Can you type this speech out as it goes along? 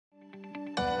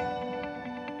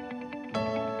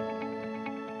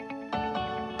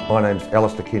My name's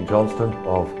Alistair Kent Johnston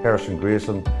of Harrison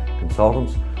Grierson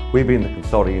Consultants. We've been the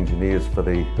consulting engineers for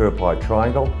the Huapai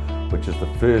Triangle, which is the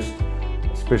first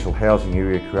special housing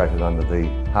area created under the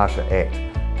Harsha Act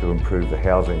to improve the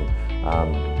housing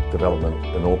development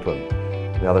in Auckland.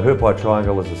 Now the Huapai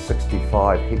Triangle is a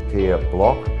 65 hectare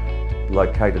block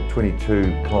located 22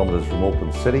 kilometres from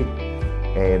Auckland City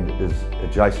and is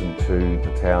adjacent to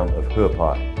the town of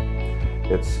Huapai.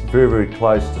 It's very, very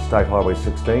close to State Highway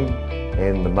 16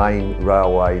 and the main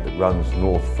railway that runs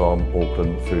north from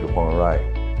Auckland through to Whangarei.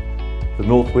 The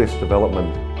Northwest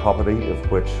Development property,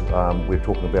 of which we're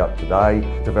talking about today,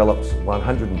 develops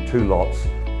 102 lots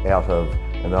out of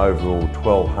an overall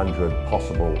 1,200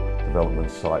 possible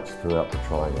development sites throughout the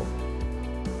triangle.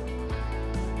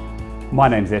 My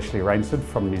name's Ashley Rainsford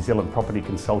from New Zealand Property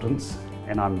Consultants,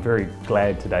 and I'm very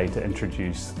glad today to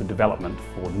introduce the development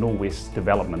for Norwest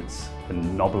Developments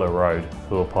in Nobler Road,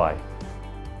 Huapai.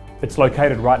 It's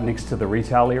located right next to the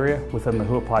retail area within the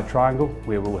Huapai Triangle,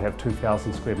 where we'll have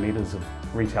 2,000 square metres of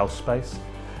retail space.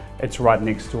 It's right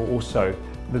next to also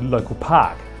the local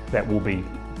park that will be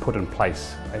put in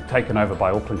place and taken over by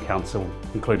Auckland Council,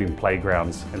 including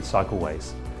playgrounds and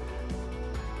cycleways.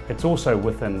 It's also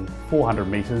within 400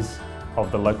 metres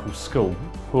of the local school,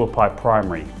 Huapai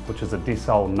Primary, which is a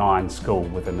Decile 9 school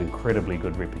with an incredibly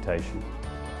good reputation.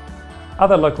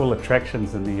 Other local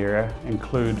attractions in the area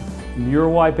include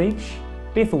Muriwai Beach,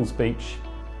 Bethells Beach,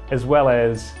 as well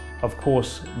as, of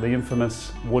course, the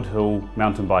infamous Woodhill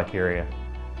mountain bike area.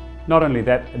 Not only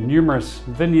that, numerous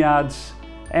vineyards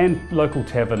and local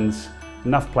taverns,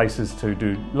 enough places to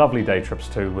do lovely day trips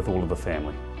to with all of the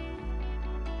family.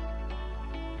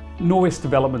 Norwest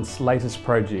Development's latest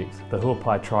project, the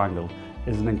Huapai Triangle,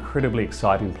 is an incredibly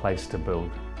exciting place to build,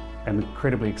 an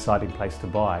incredibly exciting place to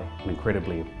buy, an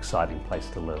incredibly exciting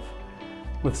place to live.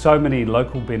 With so many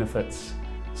local benefits,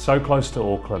 so close to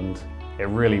Auckland, it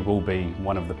really will be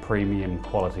one of the premium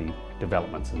quality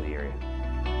developments in the area.